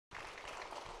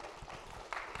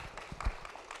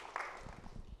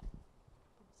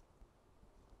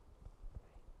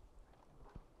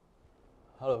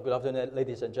Hello, good afternoon,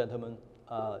 ladies and gentlemen.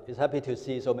 It's happy to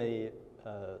see so many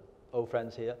old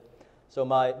friends here. So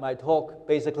my talk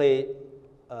basically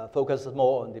focuses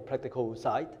more on the practical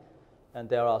side, and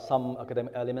there are some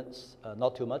academic elements,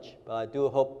 not too much, but I do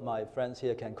hope my friends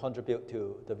here can contribute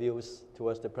to the views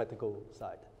towards the practical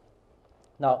side.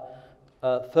 Now,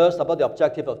 first about the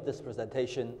objective of this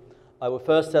presentation, I will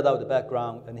first set out the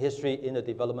background and history in the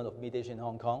development of mediation in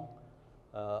Hong Kong.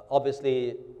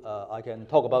 Obviously, I can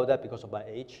talk about that because of my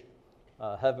age,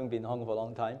 having been in Hong Kong for a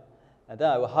long time. And then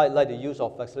I will highlight the use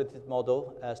of facilitative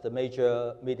model as the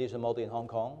major mediation model in Hong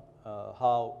Kong,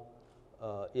 how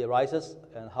it arises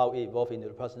and how it evolved into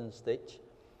the present stage.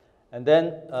 And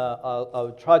then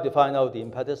I'll try to find out the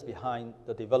impetus behind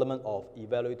the development of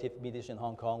evaluative mediation in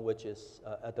Hong Kong, which is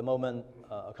at the moment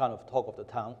a kind of talk of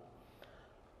the town.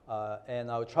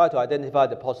 And I'll try to identify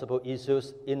the possible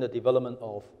issues in the development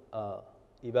of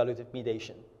evaluative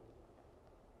mediation.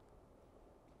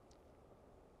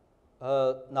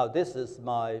 Now, this is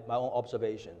my own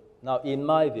observation. Now, in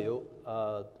my view,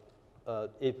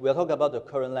 if we're talking about the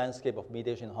current landscape of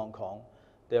mediation in Hong Kong,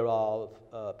 there are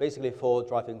basically four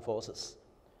driving forces.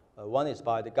 One is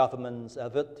by the government's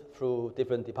effort through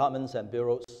different departments and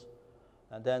bureaus.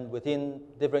 And then within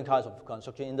different kinds of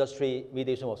construction industry,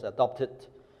 mediation was adopted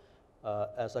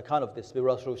as a kind of dispute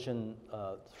resolution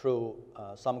through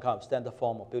some kind of standard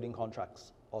form of building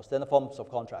contracts or standard forms of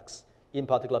contracts, in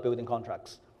particular building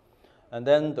contracts. And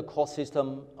then the court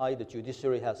system, i.e. the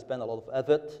judiciary, has spent a lot of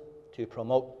effort to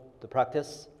promote the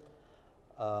practice.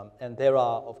 And there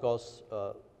are, of course,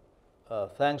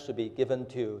 thanks to be given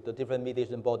to the different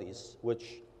mediation bodies,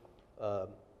 which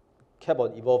kept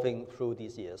on evolving through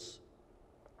these years.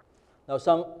 Now,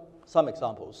 some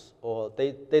examples, or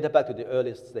they date back to the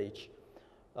earliest stage.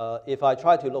 If I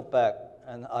try to look back,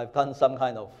 and I've done some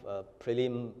kind of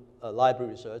prelim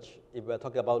library research, if we're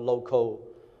talking about local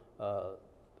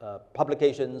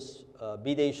publications,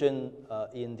 mediation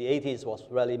in the 80s was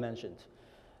rarely mentioned.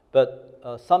 But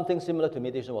something similar to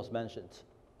mediation was mentioned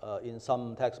in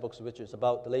some textbooks, which is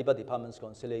about the Labor Department's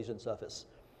conciliation service.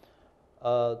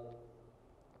 Well,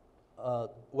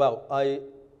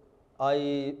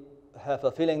 I have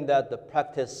a feeling that the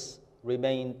practice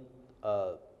remained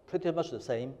pretty much the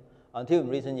same until in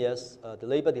recent years, the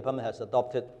Labor Department has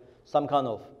adopted some kind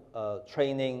of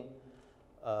training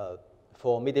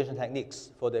for mediation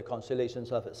techniques for their conciliation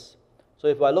service. So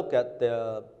if I look at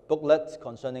the booklet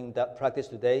concerning that practice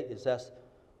today, it says,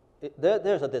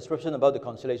 there's a description about the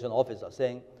conciliation officer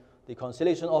saying, the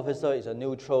conciliation officer is a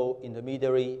neutral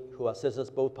intermediary who assists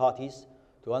both parties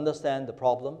to understand the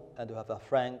problem and to have a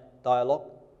frank dialogue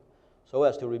so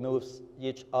as to remove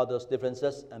each other's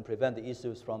differences and prevent the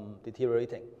issues from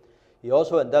deteriorating. He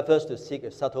also endeavors to seek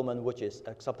a settlement which is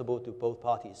acceptable to both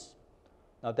parties.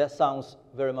 Now that sounds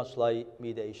very much like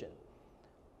mediation.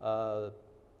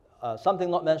 Something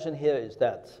not mentioned here is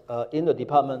that in the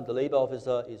department, the labor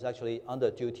officer is actually under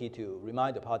duty to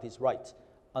remind the parties' rights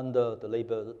under the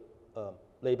labor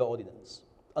ordinance,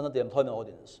 under the employment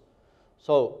ordinance.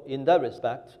 So in that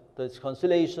respect, the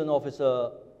conciliation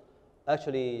officer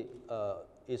actually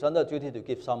is under duty to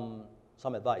give some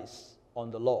advice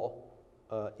on the law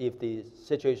if the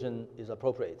situation is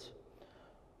appropriate.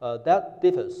 That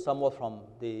differs somewhat from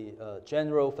the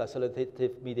general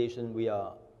facilitative mediation we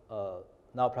are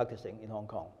now practicing in Hong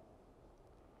Kong.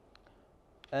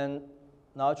 And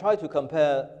now I try to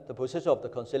compare the position of the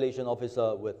conciliation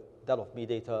officer with that of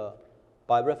mediator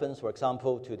by reference, for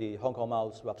example, to the Hong Kong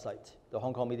MAO's website, the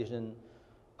Hong Kong Mediation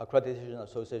Accreditation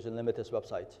Association Limited's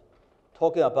website.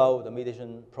 Talking about the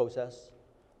mediation process,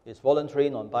 it's voluntary,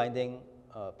 non-binding,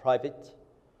 private.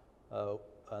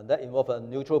 That involves a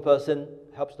neutral person,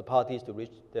 helps the parties to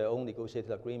reach their own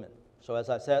negotiated agreement. So as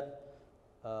I said,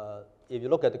 if you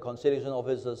look at the conciliation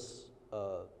officer's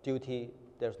duty,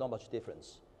 there's not much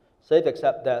difference. Save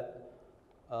except that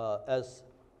as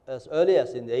early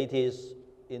as in the 80s,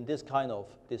 in this kind of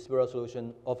dispute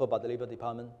resolution offered by the Labor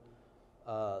Department,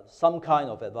 some kind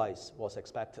of advice was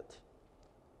expected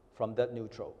from that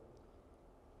neutral.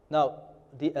 Now,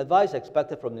 the advice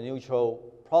expected from the neutral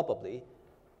probably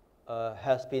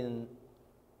has been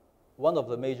one of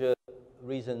the major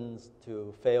reasons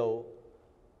to fail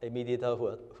a mediator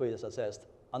who is assessed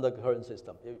under the current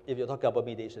system, if you're talking about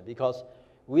mediation, because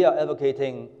we are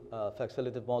advocating a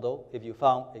facilitative model. If you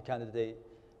found a candidate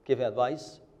giving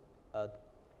advice,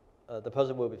 the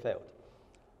person will be failed.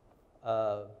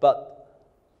 But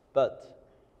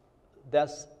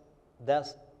that's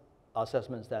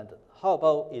assessment standard. How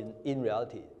about in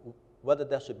reality, whether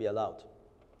that should be allowed?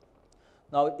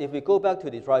 Now, if we go back to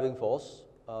the driving force,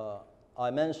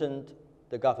 I mentioned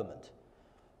the government.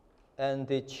 And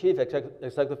the Chief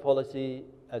Executive Policy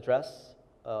Address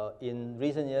in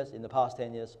recent years, in the past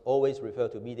 10 years, always refer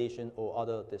to mediation or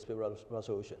other dispute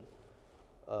resolution.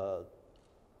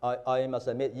 I must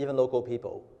admit, even local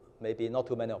people, maybe not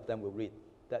too many of them will read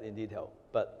that in detail,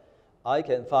 but I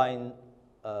can find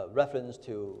reference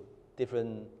to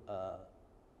different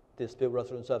dispute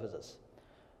resolution services.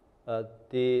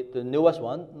 The newest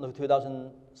one,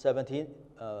 2017,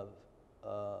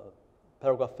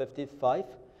 paragraph 55,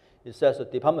 it says the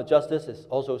Department of Justice is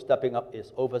also stepping up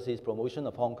its overseas promotion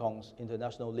of Hong Kong's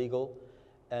international legal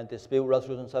and dispute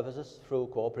resolution services through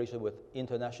cooperation with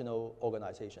international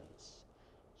organizations.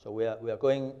 So we are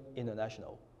going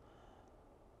international.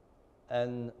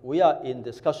 And we are in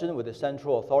discussion with the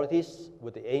central authorities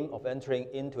with the aim of entering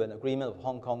into an agreement of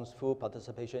Hong Kong's full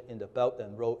participation in the Belt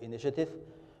and Road Initiative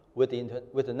with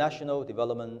the National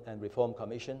Development and Reform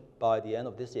Commission by the end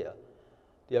of this year.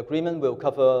 The agreement will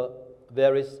cover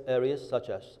various areas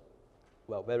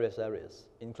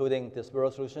including dispute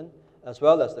resolution, as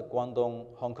well as the Guangdong,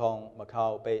 Hong Kong,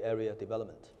 Macau Bay Area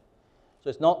development. So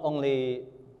it's not only,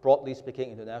 broadly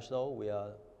speaking, international. We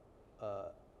are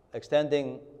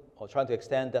extending or trying to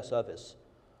extend that service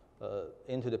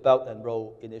into the Belt and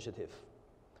Road Initiative.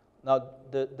 Now,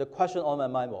 the question on my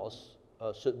mind was,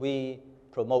 should we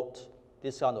promote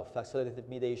this kind of facilitative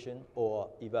mediation or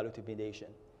evaluative mediation?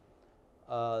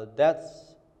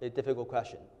 That's a difficult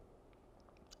question,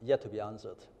 yet to be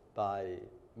answered by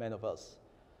many of us.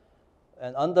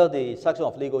 And under the section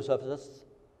of legal services,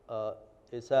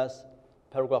 it says,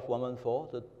 paragraph 114,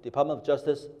 the Department of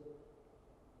Justice,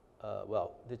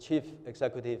 the Chief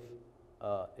Executive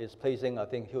is placing, I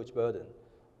think, huge burden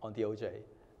on DOJ,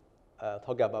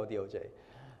 talking about DOJ.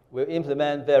 We'll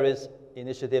implement various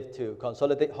initiatives to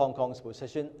consolidate Hong Kong's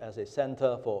position as a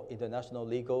center for international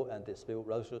legal and dispute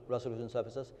resolution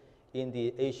services in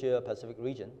the Asia-Pacific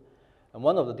region. And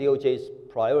one of the DOJ's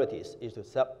priorities is to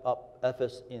step up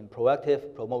efforts in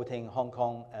proactive promoting Hong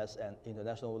Kong as an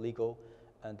international legal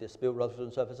and dispute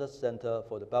resolution services center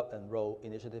for the Belt and Road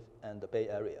Initiative and the Bay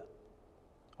Area.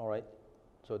 All right,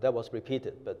 so that was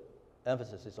repeated, but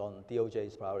emphasis is on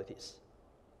DOJ's priorities.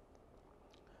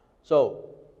 So,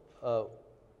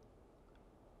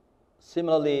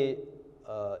 similarly,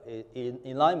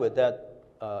 in line with that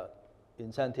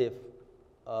incentive,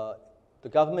 the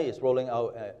government is rolling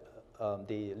out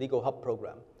the Legal Hub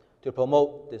program to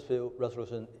promote dispute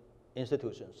resolution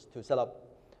institutions to set up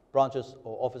branches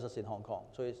or offices in Hong Kong.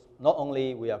 So it's not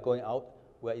only we are going out,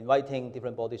 we're inviting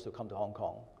different bodies to come to Hong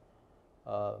Kong,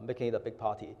 making it a big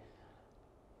party.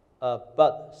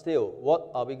 But still, what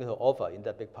are we going to offer in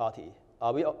that big party?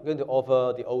 Are we going to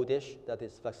offer the old dish, that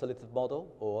is facilitative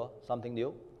model, or something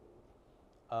new?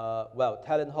 Well,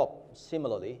 Talent Hub,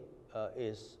 similarly,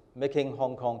 is making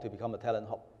Hong Kong to become a talent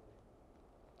hub,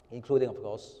 including, of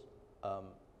course,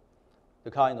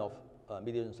 the kind of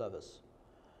mediation service.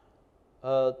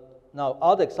 Now,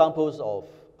 other examples of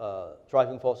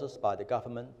driving forces by the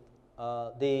government,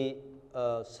 the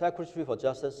Secretary for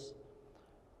Justice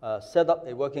set up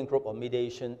a working group on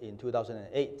mediation in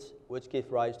 2008, which gave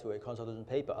rise to a consultation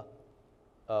paper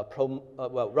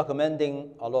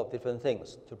recommending a lot of different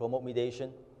things to promote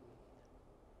mediation.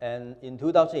 And in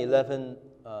 2011,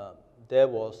 there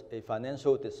was a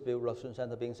financial dispute resolution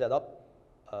center being set up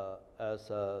as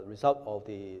a result of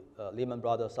the Lehman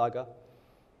Brothers saga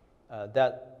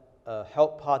that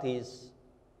helped parties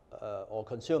or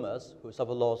consumers who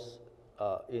suffer loss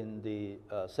in the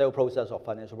sale process of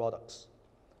financial products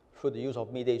through the use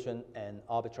of mediation and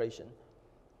arbitration.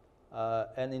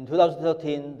 And in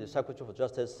 2013, the Secretary for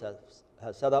Justice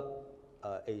has set up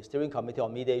a steering committee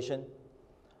on mediation.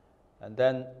 And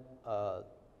then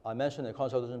I mentioned a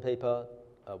consultation paper.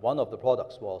 One of the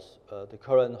products was the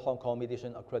current Hong Kong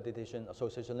Mediation Accreditation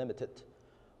Association Limited,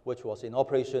 which was in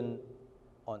operation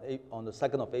on the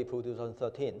 2nd of April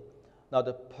 2013. Now,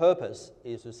 the purpose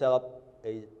is to set up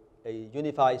a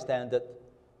unified standard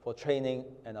for training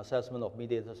and assessment of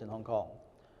mediators in Hong Kong.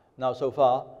 Now, so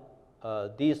far,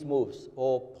 these moves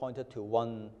all pointed to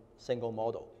one single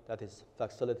model, that is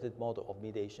facilitated model of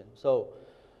mediation. So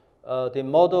the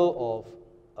model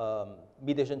of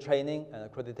mediation training and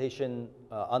accreditation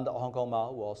under Hong Kong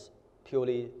MAO was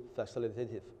purely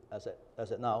facilitative as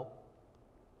it now.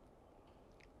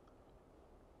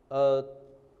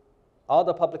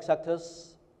 Other public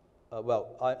sectors,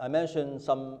 I mentioned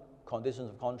some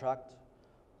conditions of contract.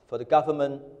 For the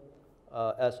government,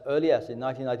 as early as in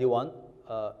 1991,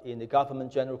 in the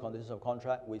government general conditions of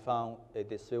contract, we found a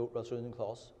dispute resolution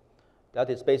clause. That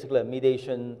is basically a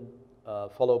mediation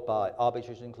followed by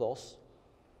arbitration clause.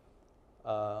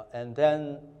 And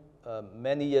then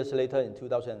many years later, in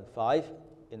 2005,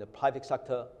 in the private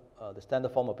sector, the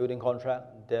standard form of building contract,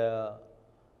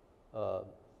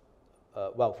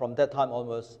 well, from that time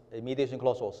onwards, a mediation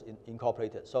clause was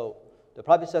incorporated. So the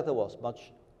private sector was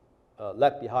much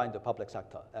lagged behind the public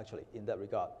sector, actually, in that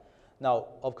regard. Now,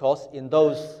 of course, in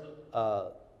those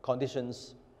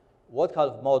conditions, what kind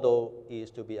of model is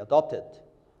to be adopted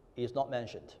is not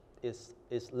mentioned.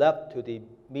 It's left to the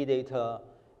mediator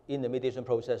in the mediation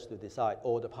process to decide,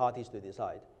 or the parties to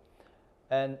decide.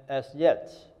 And as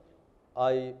yet,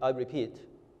 I repeat,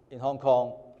 in Hong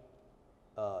Kong,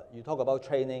 you talk about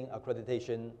training,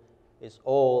 accreditation, it's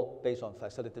all based on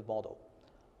facilitative model.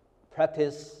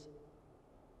 Practice,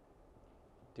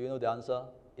 do you know the answer?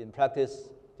 In practice,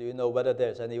 do you know whether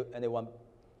there's anyone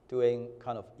doing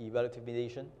kind of evaluative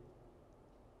mediation?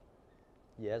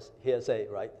 Yes, hearsay,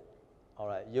 right? All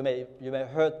right, you may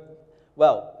heard,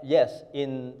 well, yes,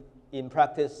 in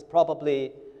practice,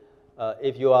 probably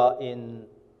if you are in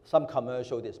some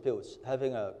commercial disputes,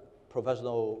 having a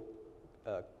professional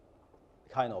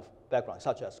kind of background,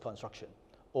 such as construction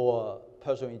or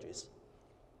personal injuries.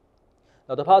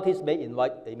 Now, the parties may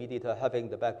invite a mediator having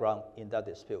the background in that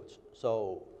dispute.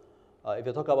 So if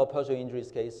you talk about personal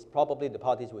injuries case, probably the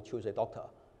parties would choose a doctor,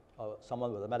 or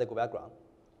someone with a medical background.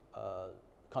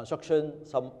 Construction,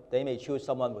 they may choose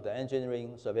someone with an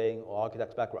engineering, surveying, or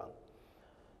architect's background.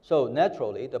 So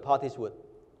naturally, the parties would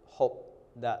hope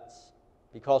that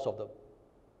because of the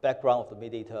background of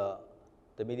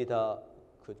the mediator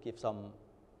could give some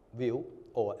view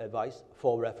or advice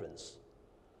for reference.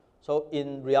 So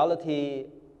in reality,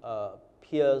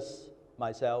 peers,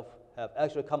 myself, have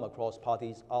actually come across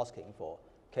parties asking for,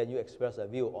 can you express a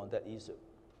view on that issue?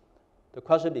 The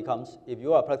question becomes, if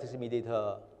you are a practicing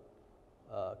mediator,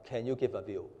 can you give a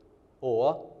view?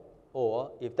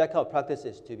 Or if that kind of practice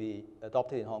is to be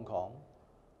adopted in Hong Kong,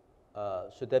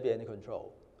 should there be any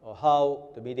control? Or how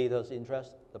the mediator's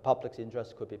interest, the public's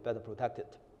interest could be better protected?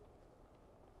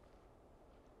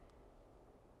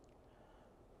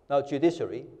 Now,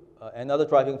 judiciary, another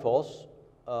driving force.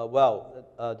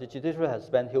 The judiciary has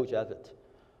spent huge effort.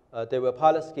 There were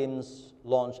pilot schemes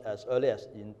launched as early as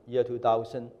in year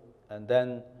 2000, and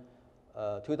then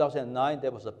 2009,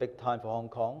 there was a big time for Hong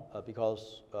Kong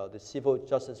because the civil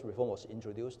justice reform was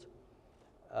introduced.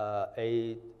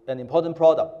 An important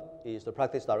product is the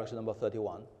Practice Direction number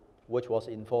 31, which was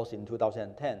enforced in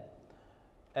 2010.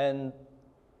 And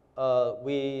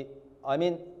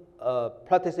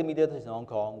practicing mediators in Hong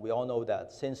Kong, we all know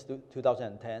that since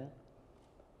 2010,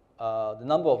 the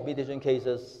number of mediation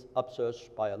cases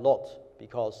upsurged by a lot,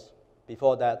 because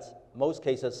before that, most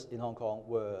cases in Hong Kong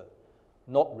were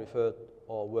not referred,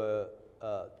 or were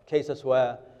cases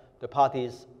where the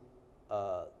parties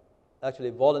actually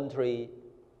voluntarily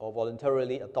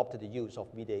adopted the use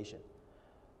of mediation.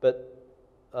 But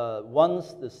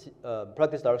once the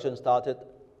practice direction started,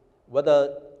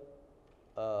 whether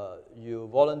you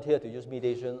volunteer to use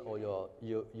mediation or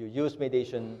you use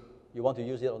mediation, you want to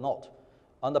use it or not,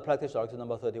 under practice direction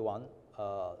number 31,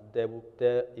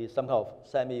 there is some kind of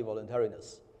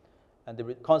semi-voluntariness. And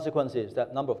the consequence is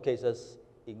that number of cases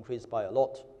increased by a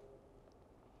lot.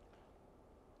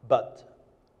 But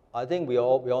I think we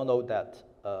all know that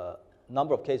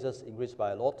number of cases increased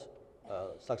by a lot,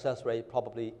 success rate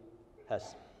probably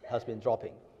has been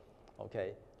dropping.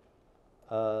 Okay.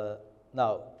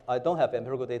 Now, I don't have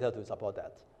empirical data to support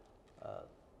that.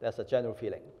 That's a general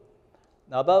feeling.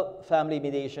 Now, about family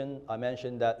mediation, I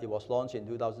mentioned that it was launched in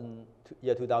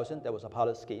year 2000. There was a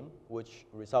pilot scheme, which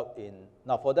resulted in,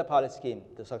 now for that pilot scheme,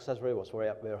 the success rate was very,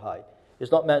 very high.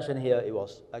 It's not mentioned here, it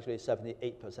was actually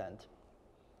 78%,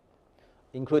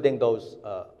 including those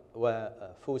where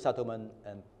full settlement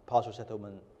and partial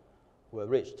settlement were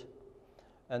reached.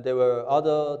 And there were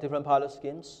other different pilot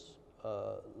schemes,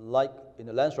 like in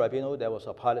the Land Tribunal, there was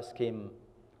a pilot scheme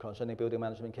concerning building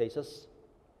management cases.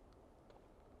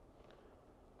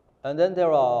 And then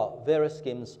there are various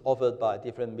schemes offered by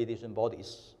different mediation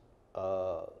bodies,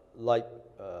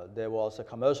 there was a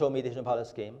commercial mediation pilot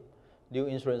scheme, new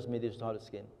insurance mediation pilot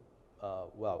scheme,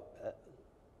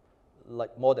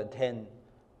 like more than 10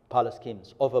 pilot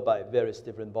schemes offered by various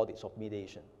different bodies of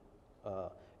mediation,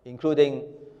 including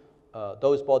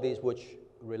those bodies which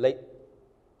relate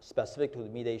specific to the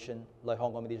mediation, like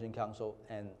Hong Kong Mediation Council,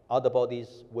 and other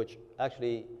bodies which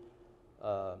actually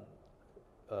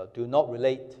do not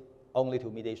relate only to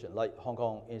mediation, like Hong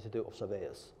Kong Institute of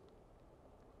Surveyors.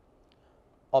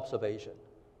 Observation.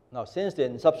 Now, since the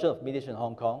inception of mediation in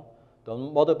Hong Kong, the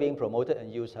model being promoted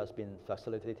and used has been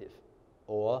facilitative,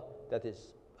 or that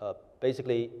is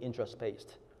basically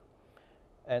interest-based.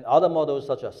 And other models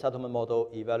such as settlement model,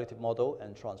 evaluative model,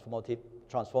 and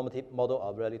transformative model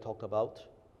are rarely talked about.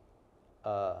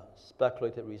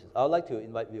 speculative reasons. I would like to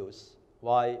invite views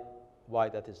why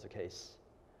that is the case.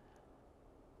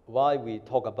 Why we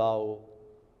talk about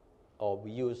or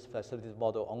we use facilitative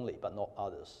model only but not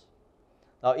others.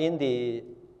 Now in the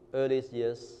earliest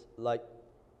years, like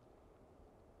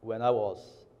when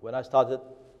I started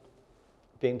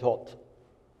being taught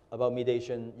about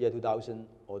mediation, year 2000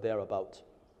 or thereabout,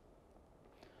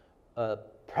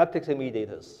 practicing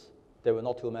mediators, there were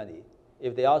not too many.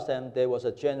 If they asked them, there was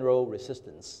a general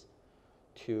resistance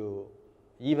to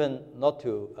even not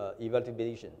to evaluative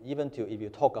mediation, even to if you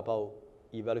talk about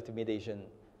evaluative mediation,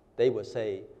 they would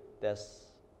say that's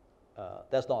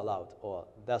not allowed or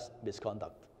that's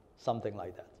misconduct, something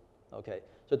like that. Okay,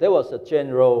 so there was a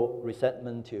general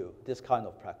resentment to this kind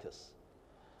of practice.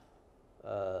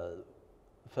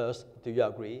 First, do you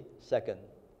agree? Second,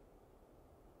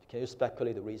 can you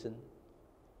speculate the reason?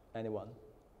 Anyone?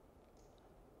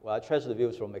 Well, I treasure the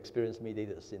views from experienced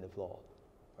mediators in the floor,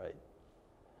 right?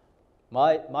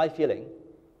 My feeling,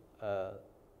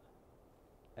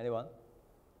 anyone?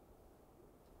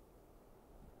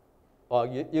 Well,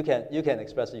 you can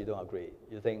express that you don't agree.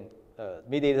 You think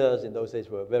mediators in those days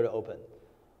were very open.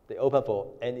 They open for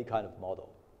any kind of model.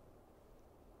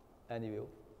 Any view?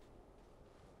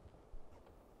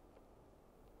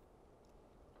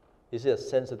 Is it a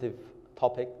sensitive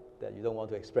topic that you don't want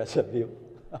to express a view?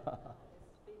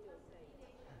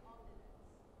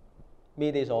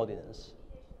 Mediation ordinance.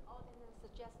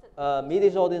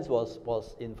 Mediation ordinance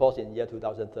was enforced in year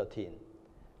 2013.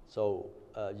 So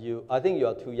I think you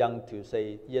are too young to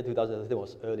say year 2013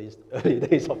 was early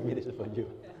days of mediation for you.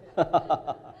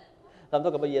 I'm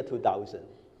talking about year 2000,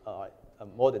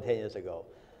 more than 10 years ago.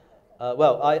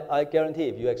 Well, I guarantee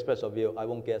if you express your view, I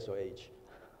won't guess your age.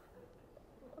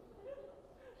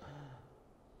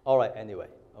 All right, anyway,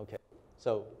 okay.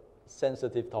 So,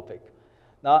 sensitive topic.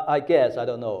 Now, I guess, I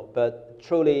don't know, but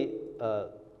truly,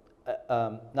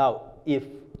 now, if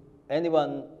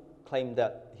anyone claimed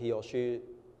that he or she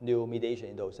knew mediation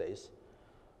in those days,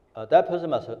 that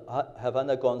person must have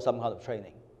undergone some kind of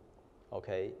training,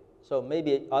 okay? So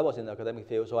maybe I was in the academic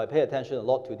field, so I pay attention a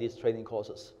lot to these training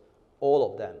courses.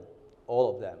 All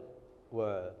of them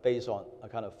were based on a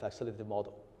kind of facilitative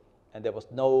model, and there was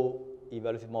no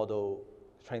evaluative model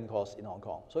training course in Hong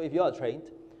Kong. So if you are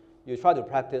trained, you try to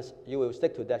practice, you will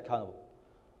stick to that kind of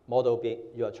model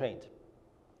you are trained.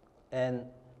 And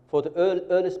for the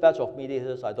earliest batch of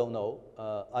mediators, I don't know.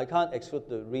 I can't exclude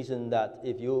the reason that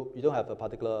if you don't have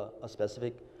a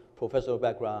specific professional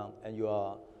background and you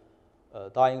are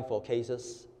dying for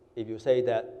cases, if you say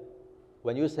that,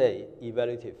 when you say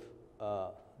evaluative,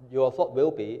 your thought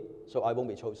will be, so I won't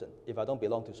be chosen if I don't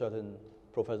belong to certain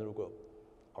professional group,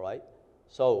 all right?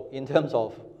 So in terms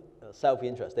of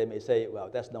self-interest, they may say, well,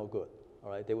 that's no good,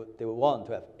 all right? They would want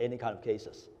to have any kind of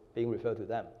cases being referred to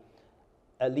them,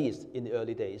 at least in the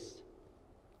early days.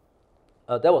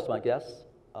 That was my guess.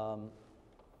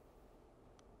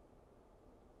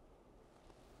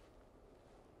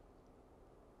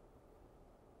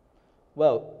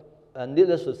 Well,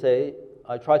 needless to say,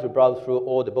 I try to browse through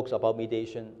all the books about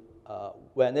mediation.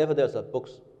 Whenever there's a book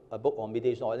on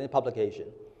mediation or any publication,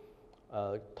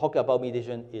 talking about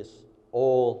mediation is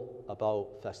all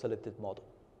about facilitative model.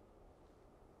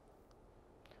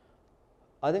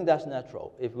 I think that's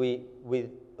natural. If we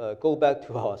go back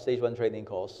to our stage 1 training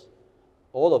course,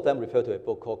 all of them refer to a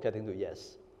book called Getting to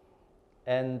Yes.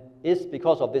 And it's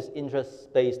because of this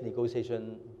interest-based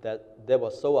negotiation that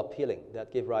was so appealing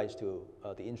that gave rise to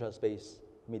the interest-based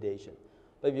mediation.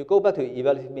 But if you go back to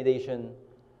evaluative mediation,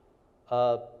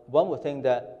 one would think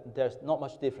that there's not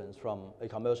much difference from a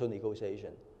commercial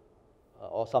negotiation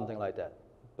or something like that.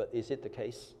 But is it the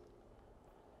case?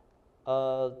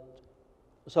 I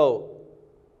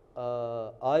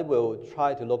will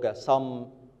try to look at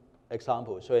some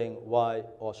examples showing why,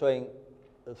 or showing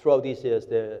throughout these years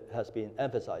there has been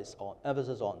emphasis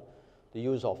on the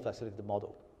use of facilitative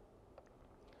model.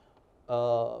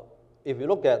 If you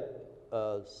look at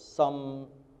some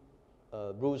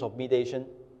rules of mediation,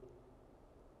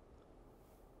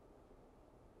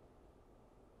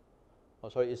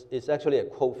 it's actually a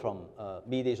quote from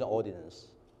Mediation Ordinance.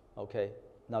 Okay,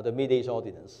 now the Mediation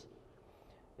Ordinance.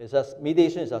 It says,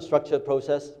 mediation is a structured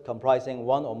process comprising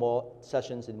one or more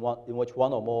sessions in which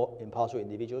one or more impartial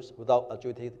individuals, without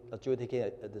adjudicating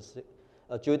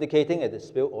a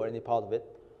dispute or any part of it,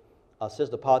 assist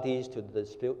the parties to the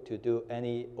dispute to do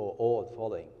any or all of the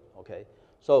following. Okay,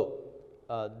 so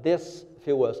this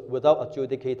few words, without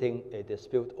adjudicating a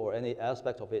dispute or any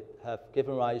aspect of it, have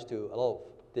given rise to a lot of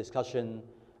discussion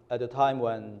at the time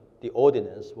when the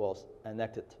ordinance was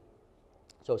enacted.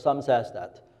 So some says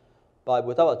that by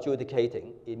without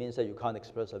adjudicating, it means that you can't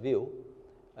express a view.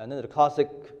 And then the classic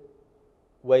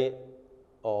way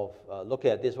of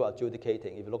looking at this word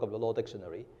adjudicating, if you look up the law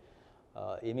dictionary,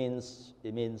 it means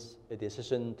a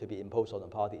decision to be imposed on the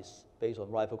parties based on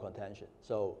rightful contention.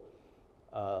 So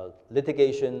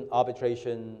litigation,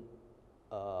 arbitration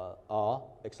are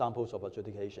examples of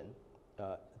adjudication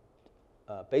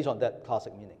based on that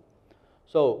classic meaning.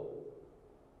 So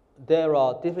there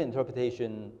are different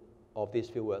interpretations of these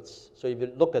few words. So if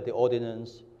you look at the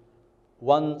ordinance,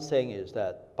 one thing is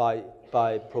that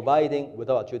by providing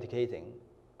without adjudicating,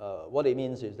 what it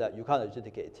means is that you can't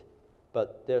adjudicate,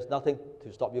 but there's nothing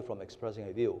to stop you from expressing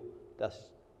a view.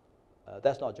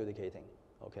 That's not adjudicating,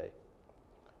 okay?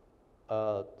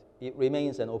 It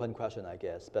remains an open question, I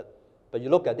guess, but you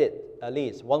look at it, at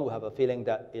least one will have a feeling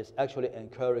that it's actually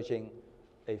encouraging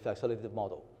a facilitative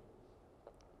model.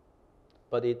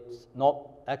 But it's not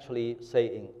actually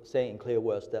saying in clear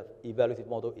words that evaluative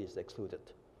model is excluded.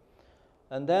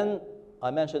 And then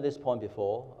I mentioned this point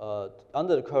before.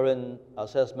 Under the current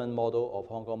assessment model of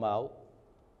Hong Kong Mao,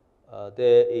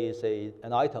 there is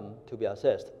an item to be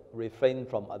assessed, refrain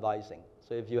from advising.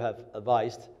 So if you have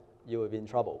advised, you will be in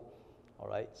trouble. All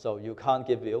right? So you can't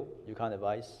give view, you can't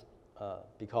advise,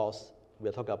 because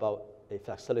we're talking about a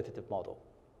facilitative model.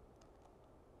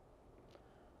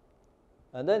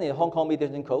 And then in Hong Kong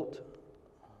Mediation Code,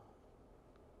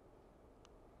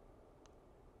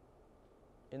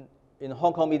 in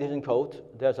Hong Kong Mediation Code,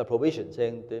 there's a provision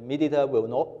saying the mediator will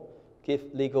not give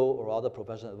legal or other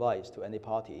professional advice to any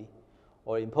party,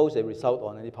 or impose a result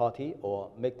on any party, or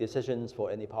make decisions for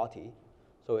any party.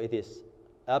 So it is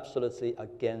absolutely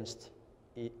against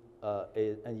an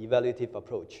evaluative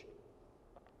approach.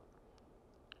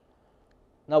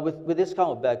 Now, with this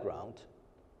kind of background,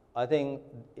 I think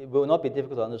it will not be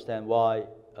difficult to understand why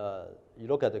you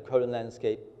look at the current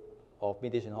landscape of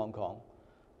mediation in Hong Kong.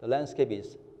 The landscape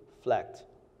is flat,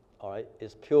 all right?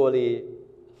 It's purely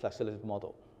facilitative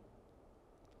model.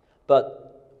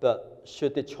 But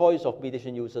should the choice of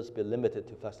mediation users be limited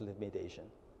to facilitative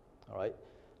mediation, all right?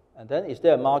 And then is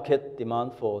there a market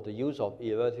demand for the use of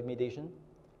evaluative mediation?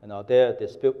 And are there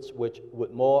disputes which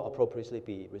would more appropriately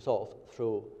be resolved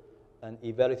through an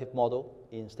evaluative model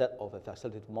instead of a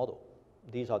facilitative model?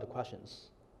 These are the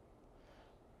questions.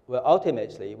 Well,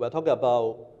 ultimately, we're talking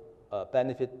about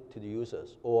benefit to the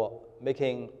users, or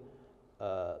making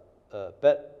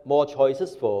more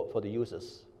choices for the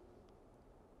users.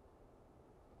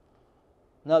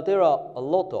 Now, there are a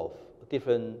lot of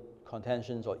different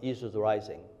contentions or issues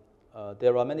arising.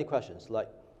 There are many questions, like,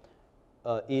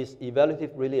 is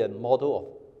evaluative really a model of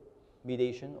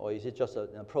mediation, or is it just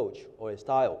an approach or a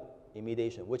style in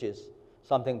mediation, which is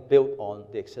something built on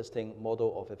the existing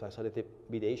model of a facilitative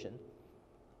mediation?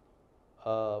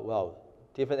 Well,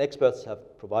 different experts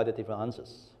have provided different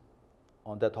answers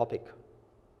on that topic.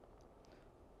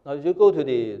 Now, if you go to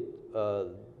the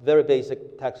very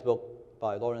basic textbook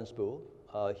by Lawrence Bull,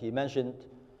 he mentioned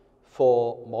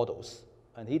 4 models,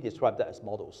 and he described that as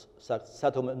models: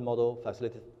 settlement model,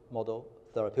 facilitative model,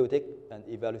 therapeutic, and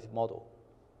evaluative model.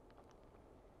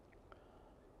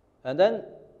 And then,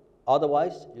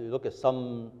 otherwise, you look at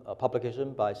some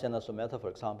publication by Senna Sumeta, for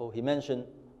example. She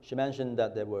mentioned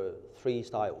that there were 3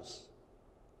 styles.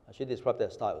 And she described their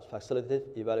styles: facilitative,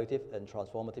 evaluative, and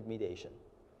transformative mediation.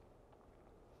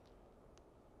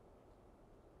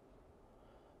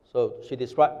 So she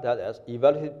described that as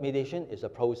evaluative mediation is a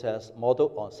process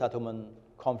modeled on settlement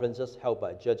conferences held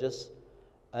by judges.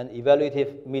 An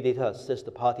evaluative mediator assists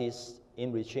the parties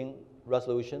in reaching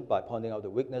resolution by pointing out the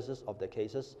weaknesses of their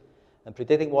cases and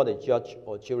predicting what a judge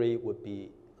or jury would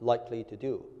be likely to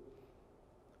do.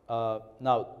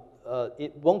 Now,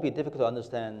 it won't be difficult to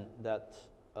understand that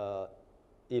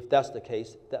if that's the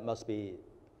case, that must be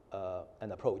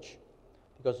an approach,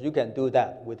 because you can do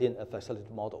that within a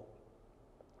facilitative model.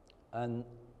 And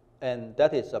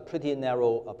that is a pretty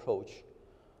narrow approach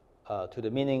to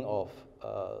the meaning of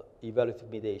evaluative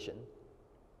mediation.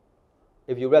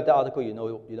 If you read the article, you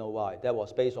know why. That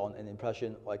was based on an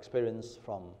impression or experience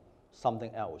from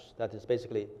something else. That is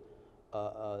basically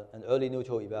an early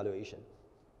neutral evaluation.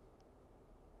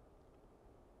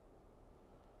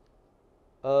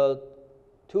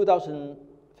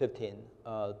 2015,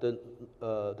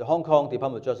 the Hong Kong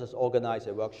Department of Justice organized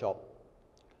a workshop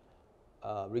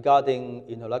regarding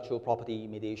intellectual property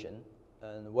mediation,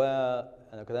 and where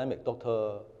an academic,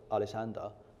 Dr.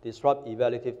 Alexander, described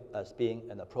evaluative as being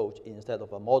an approach instead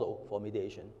of a model for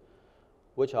mediation,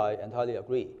 which I entirely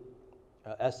agree.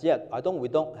 As yet, we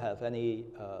don't have any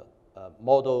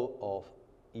model of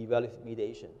evaluative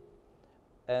mediation.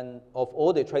 And of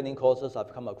all the training courses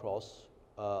I've come across,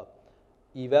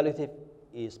 evaluative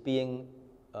is being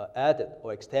added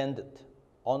or extended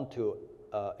onto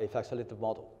a facilitative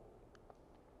model.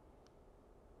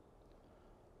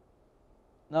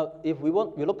 Now, if we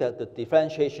look at the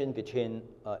differentiation between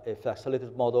a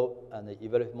facilitative model and an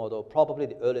evaluative model, probably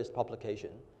the earliest publication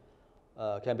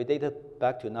can be dated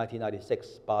back to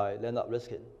 1996 by Leung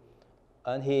Riskin.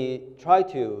 And he tried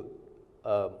to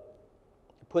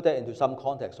put that into some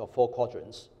context of 4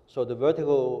 quadrants. So the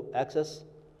vertical axis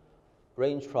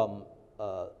range from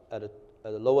at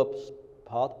the lower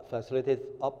part, facilitative,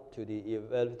 up to the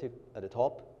evaluative at the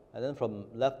top. And then from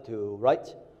left to right,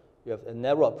 you have a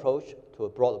narrow approach to a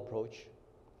broad approach.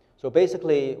 So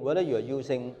basically, whether you are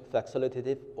using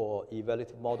facilitative or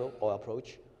evaluative model or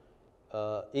approach,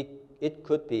 it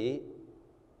could be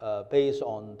based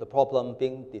on the problem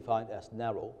being defined as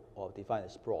narrow or defined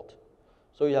as broad.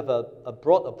 So you have a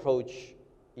broad approach,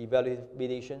 evaluative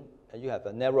mediation, and you have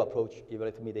a narrow approach,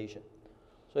 evaluative mediation.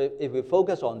 So if we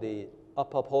focus on the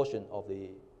upper portion of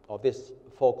this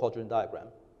 4-quadrant diagram,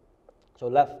 so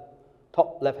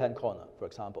top left-hand corner, for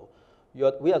example,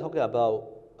 we are talking about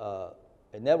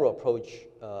a narrow approach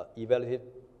evaluative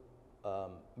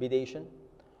mediation.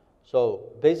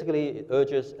 So basically, it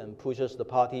urges and pushes the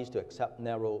parties to accept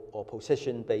narrow or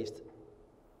position-based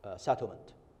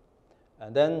settlement,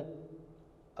 and then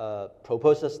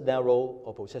proposes narrow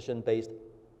or position-based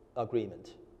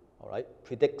agreement. All right,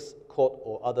 predicts court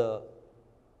or other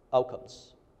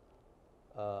outcomes,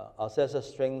 assesses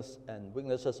strengths and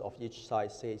weaknesses of each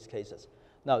side's cases.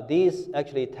 Now, these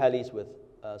actually tallies with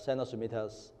Senna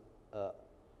Sumita's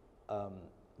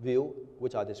view,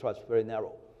 which I described very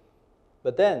narrow.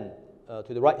 But then,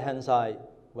 to the right-hand side,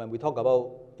 when we talk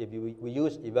about if we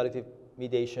use evaluative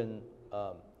mediation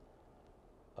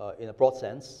in a broad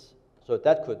sense, so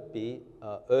that could be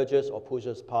urges or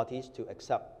pushes parties to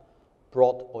accept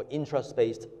broad or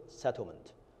interest-based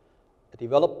settlement,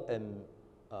 develop and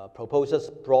proposes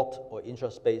broad or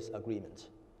interest-based agreement,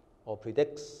 or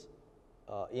predicts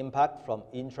impact from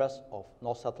interest of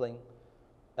not settling,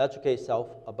 educate self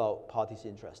about parties'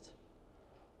 interest.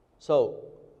 So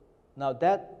now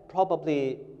that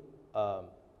probably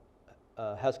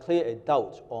has cleared a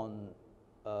doubt on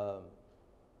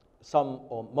some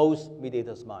or most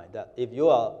mediators' mind that if you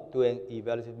are doing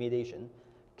evaluative mediation,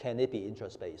 can it be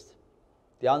interest-based?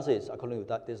 The answer is, according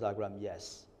to this diagram,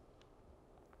 yes.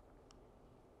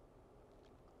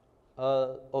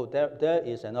 There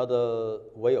is another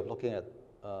way of looking at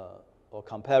or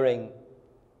comparing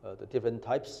the different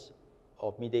types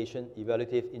of mediation: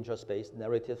 evaluative, interest-based,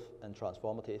 narrative, and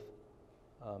transformative.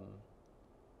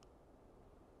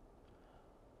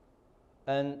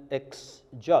 An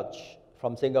ex-judge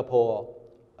from Singapore,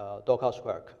 Dorcas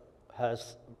Quirk,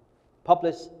 has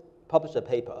published a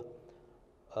paper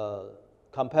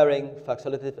comparing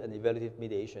facilitative and evaluative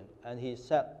mediation, and he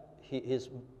said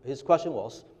his question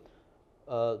was,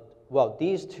 well,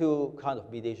 these two kind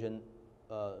of mediation,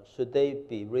 should they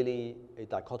be really a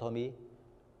dichotomy?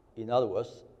 In other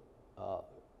words,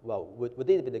 well, would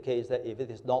it be the case that if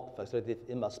it is not facilitative,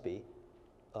 it must be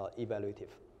evaluative?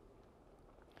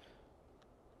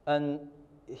 And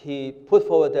he put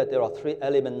forward that there are 3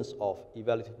 elements of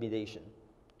evaluative mediation.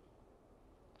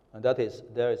 And that is,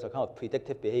 there is a kind of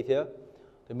predictive behavior.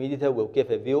 The mediator will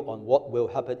give a view on what will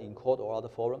happen in court or other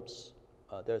forums.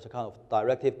 There is a kind of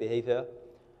directive behavior,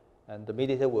 and the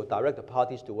mediator will direct the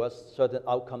parties towards certain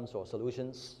outcomes or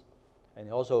solutions. And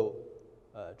he also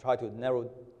try to narrow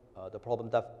the problem.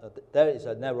 There is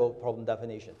a narrow problem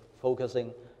definition,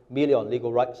 focusing merely on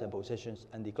legal rights and positions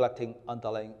and neglecting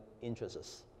underlying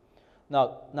interests.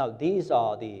 Now these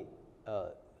are the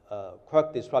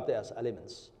Quirk described it as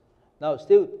elements. Now,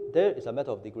 still, there is a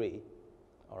matter of degree.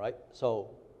 All right, so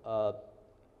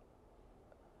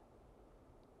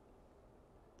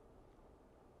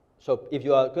if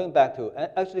you are going back to,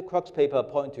 actually Quirk's paper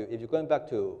point to, if you're going back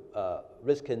to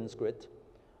Riskin's grid,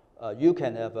 you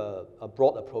can have a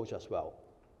broad approach as well.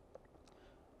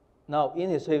 Now, in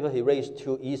his paper, he raised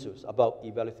 2 issues about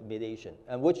evaluative mediation,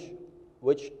 and which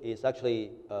is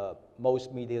actually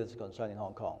most mediators' concern in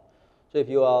Hong Kong. So if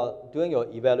you are doing your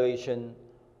evaluation,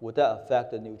 would that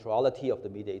affect the neutrality of the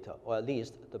mediator, or at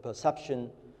least the perception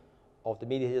of the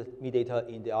mediator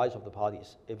in the eyes of the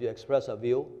parties? If you express a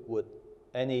view, would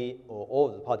any or all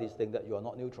of the parties think that you are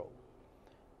not neutral?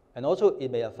 And also,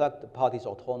 it may affect the parties'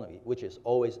 autonomy, which is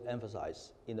always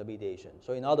emphasized in the mediation.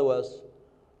 So in other words,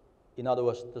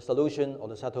 the solution or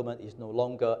the settlement is no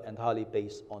longer entirely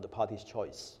based on the party's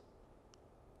choice.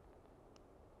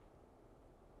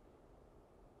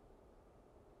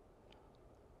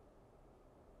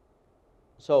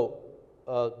 So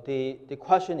the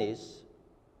question is,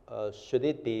 should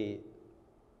it be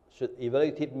should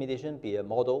evaluative mediation be a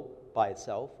model by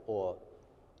itself, or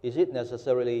is it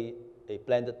necessarily a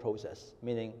blended process,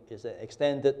 meaning is an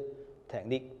extended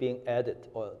technique being added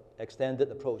or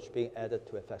extended approach being added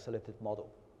to a facilitative model?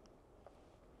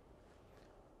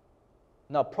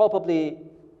 Now, probably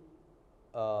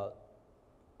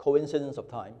coincidence of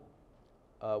time,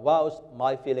 whilst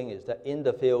my feeling is that in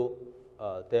the field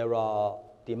there are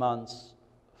demands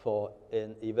for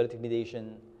an evaluative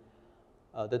mediation,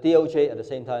 the DOJ at the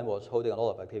same time was holding a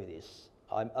lot of activities.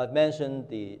 I've mentioned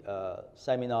the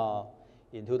seminar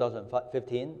in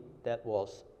 2015 that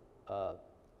was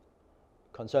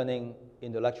concerning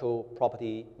intellectual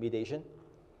property mediation.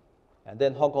 And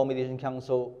then Hong Kong Mediation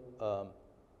Council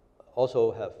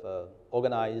also have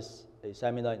organized a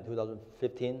seminar in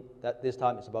 2015 that this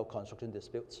time is about construction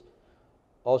disputes,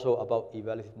 also about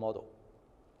evaluative model.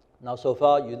 Now, so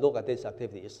far, you look at these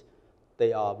activities,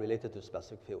 they are related to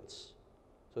specific fields.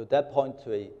 So that points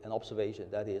to an observation,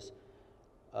 that is,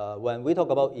 when we talk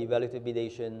about evaluative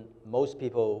mediation, most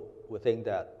people would think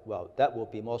that, well, that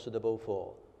would be more suitable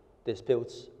for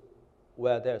disputes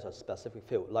where there's a specific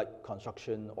field, like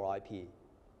construction or IP,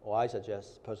 or I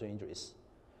suggest personal injuries.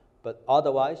 But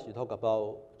otherwise, you talk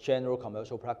about general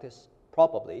commercial practice,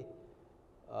 probably,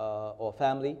 or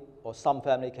family, or some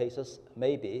family cases,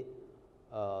 maybe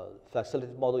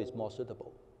facilitative model is more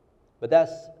suitable. But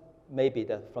that's maybe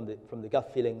from the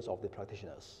gut feelings of the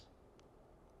practitioners.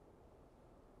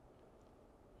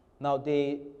 Now,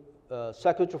 the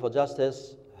Secretary for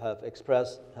Justice has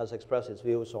expressed its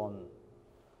views on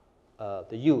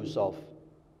the use of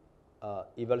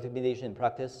evaluative mediation in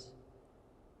practice.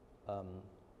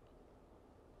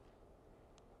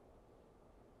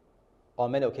 On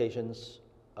many occasions,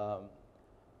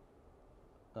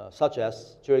 such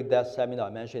as during that seminar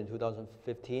I mentioned in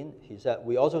 2015, he said,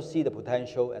 we also see the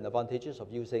potential and advantages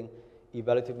of using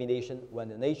evaluative mediation when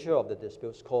the nature of the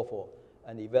disputes call for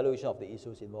an evaluation of the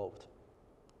issues involved.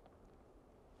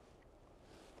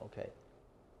 Okay,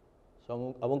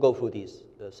 so I won't go through these,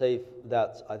 save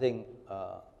that I think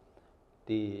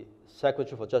the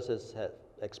Secretary for Justice has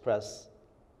expressed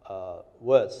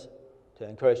words to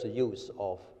encourage the use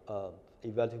of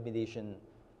evaluative mediation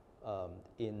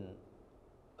in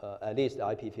at least the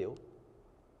IP field.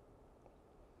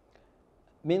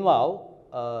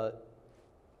 Meanwhile,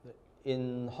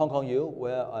 in Hong Kong U,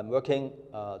 where I'm working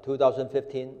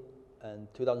 2015 and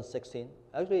 2016,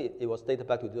 actually it was dated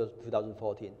back to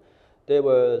 2014, there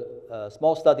were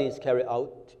small studies carried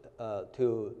out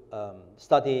to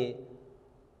study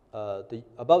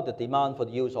about the demand for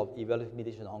the use of evaluative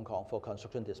mediation in Hong Kong for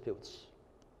construction disputes.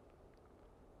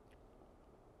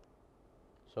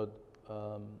 So,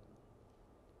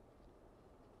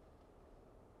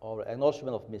 or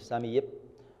acknowledgement of Ms. Sammy Yip,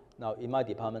 now in my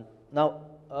department. Now,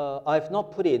 I've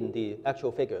not put in the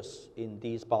actual figures in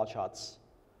these bar charts.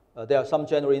 There are some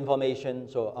general information,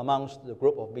 so amongst the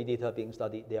group of mediators being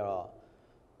studied, there are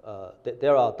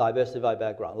diversified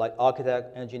backgrounds, like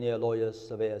architect, engineer, lawyers,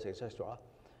 surveyors, etc.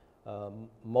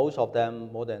 Most of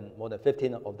them, more than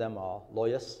 15 of them are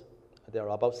lawyers. There are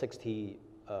about 60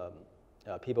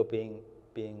 people being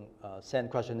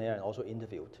sent questionnaire and also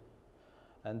interviewed.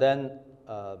 And then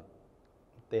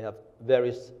they have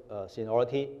various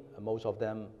seniority. Most of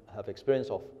them have experience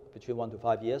of between 1 to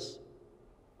 5 years.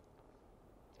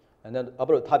 And then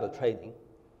about the type of training.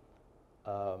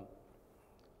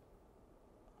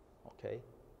 Okay.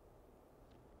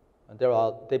 And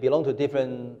they belong to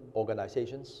different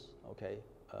organizations, okay,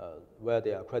 where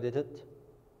they are accredited.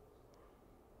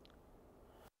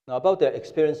 Now, about their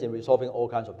experience in resolving all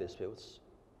kinds of disputes.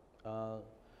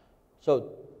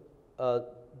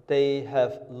 They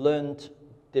have learned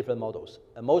different models,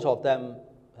 and most of them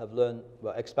have learned,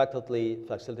 well, expectedly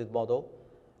facilitative model,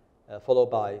 followed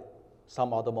by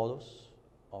some other models,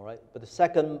 all right? But the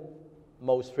second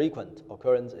most frequent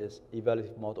occurrence is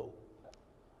evaluative model.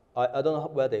 I don't know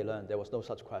where they learned, there was no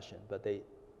such question, but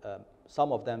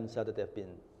some of them said that they've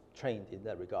been trained in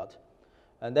that regard.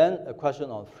 And then a question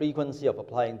on frequency of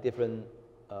applying different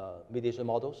mediation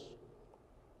models.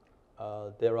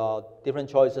 There are different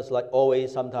choices like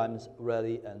always, sometimes,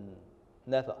 rarely, and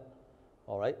never,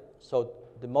 all right? So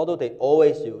the model they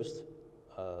always used,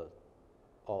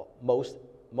 or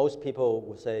most people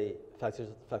would say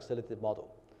facilitative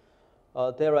model.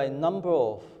 There are a number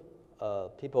of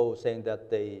people saying that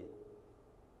they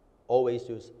always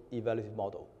use evaluative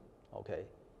model, okay?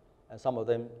 And some of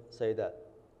them say that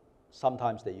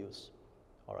sometimes they use,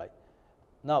 all right?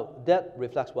 Now, that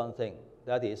reflects one thing,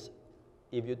 that is,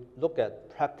 if you look at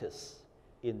practice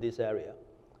in this area,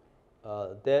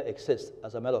 there exists,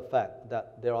 as a matter of fact,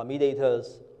 that there are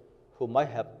mediators who might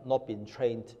have not been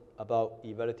trained about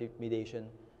evaluative mediation,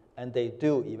 and they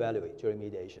do evaluate during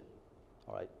mediation,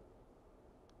 all right?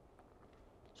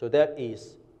 So that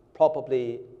is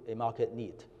probably a market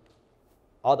need.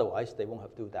 Otherwise, they won't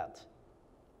have to do that.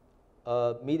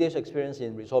 Mediation experience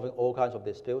in resolving all kinds of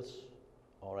disputes,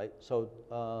 all right? So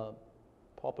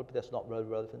probably that's not very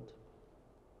relevant.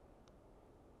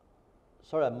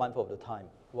 Sorry, I'm mindful of the time.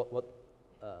 What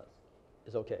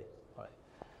is okay, all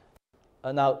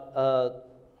right. Now,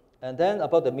 and then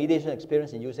about the mediation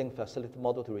experience in using facilitative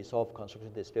model to resolve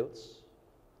construction disputes.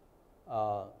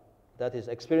 That is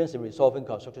experience in resolving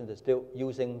construction dispute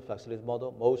using facilitative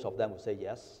model. Most of them will say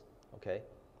yes, okay.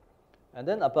 And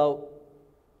then about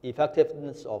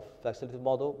effectiveness of facilitative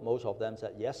model, most of them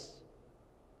said yes.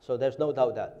 So there's no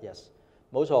doubt that yes,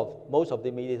 most of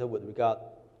the mediator would regard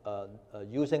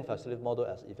using facilitative model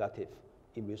as effective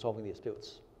in resolving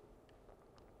disputes.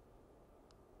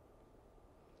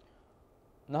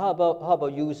 Now, how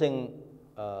about using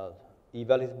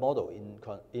evaluative model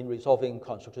in resolving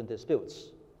construction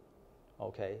disputes?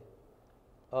 Okay.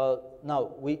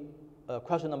 Now,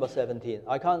 question number 17.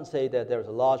 I can't say that there's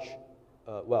a large,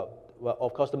 well,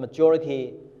 of course, the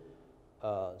majority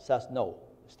says no.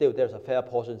 Still, there's a fair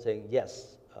portion saying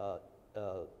yes,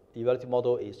 evaluative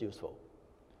model is useful.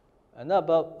 And now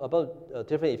about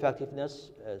different effectiveness,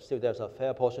 still there's a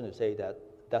fair portion to say that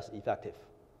that's effective,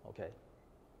 okay?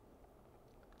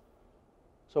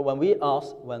 So when we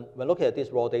ask, when looking at this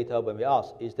raw data, when we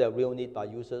ask, is there a real need by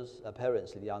users?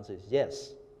 Apparently, the answer is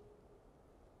yes.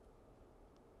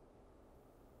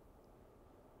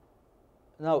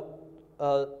 Now,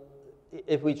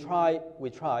 if we try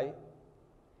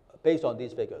based on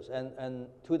these figures, and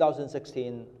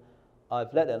 2016,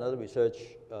 I've led another research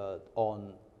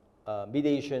on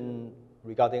mediation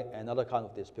regarding another kind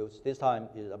of disputes. This time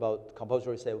is about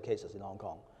compulsory sale cases in Hong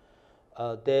Kong.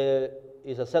 There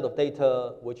is a set of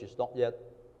data which is not yet,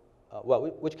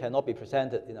 which cannot be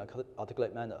presented in an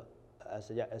articulate manner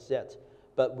as yet,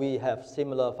 but we have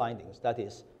similar findings. That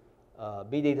is,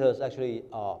 mediators actually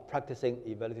are practicing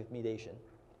evaluative mediation,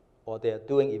 or they're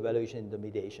doing evaluation in the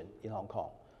mediation in Hong Kong.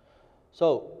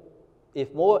 So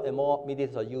if more and more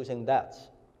mediators are using that,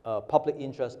 public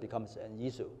interest becomes an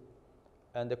issue.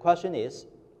 And the question is,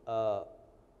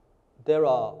 there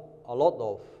are a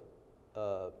lot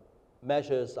of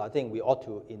measures I think we ought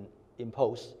to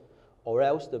impose, or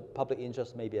else the public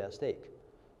interest may be at stake.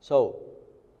 So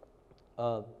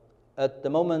at the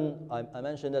moment, I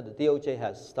mentioned that the DOJ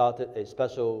has started a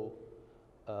special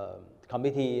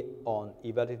committee on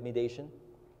evaluative mediation,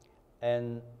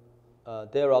 and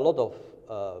there are a lot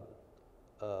of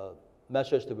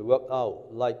measures to be worked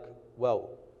out, like, well,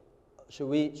 should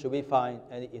we find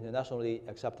any internationally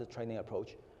accepted training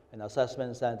approach, an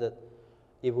assessment standard,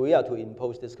 if we are to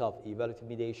impose this kind of evaluative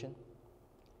mediation?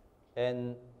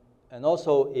 And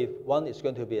also, if one is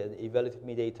going to be an evaluative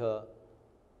mediator,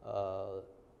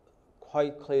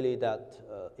 quite clearly that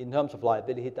in terms of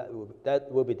liability,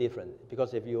 that will be different,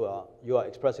 because if you are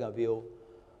expressing a view,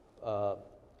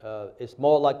 it's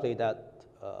more likely that,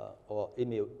 or it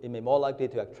may more likely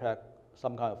to attract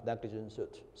some kind of negligence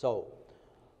suit. So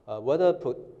whether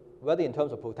in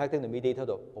terms of protecting the mediator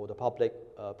or the public,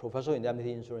 professional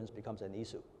indemnity insurance becomes an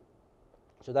issue.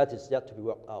 So that is yet to be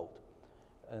worked out.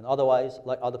 And otherwise,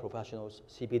 like other professionals,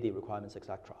 CPD requirements,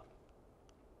 etc.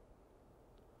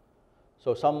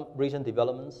 So some recent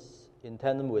developments in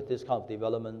tandem with this kind of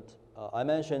development, I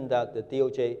mentioned that the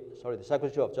the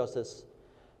Secretary of Justice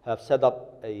have set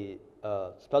up a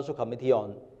special committee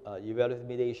on evaluative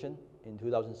mediation in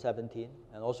 2017,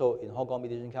 and also in Hong Kong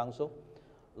Mediation Council.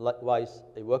 Likewise,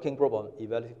 a working group on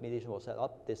evaluative mediation was set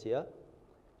up this year.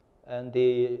 And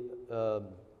the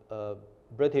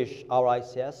British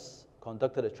RICS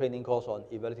conducted a training course on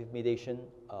evaluative mediation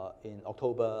in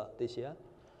October this year.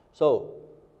 So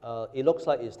it looks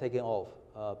like it's taking off.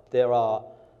 There are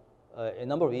a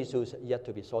number of issues yet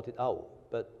to be sorted out,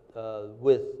 but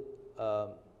with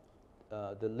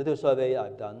the little survey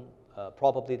I've done,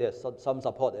 probably there's some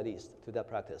support at least to that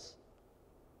practice.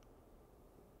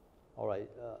 All right,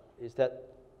 is there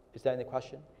any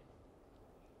question?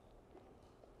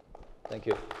 Thank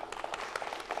you.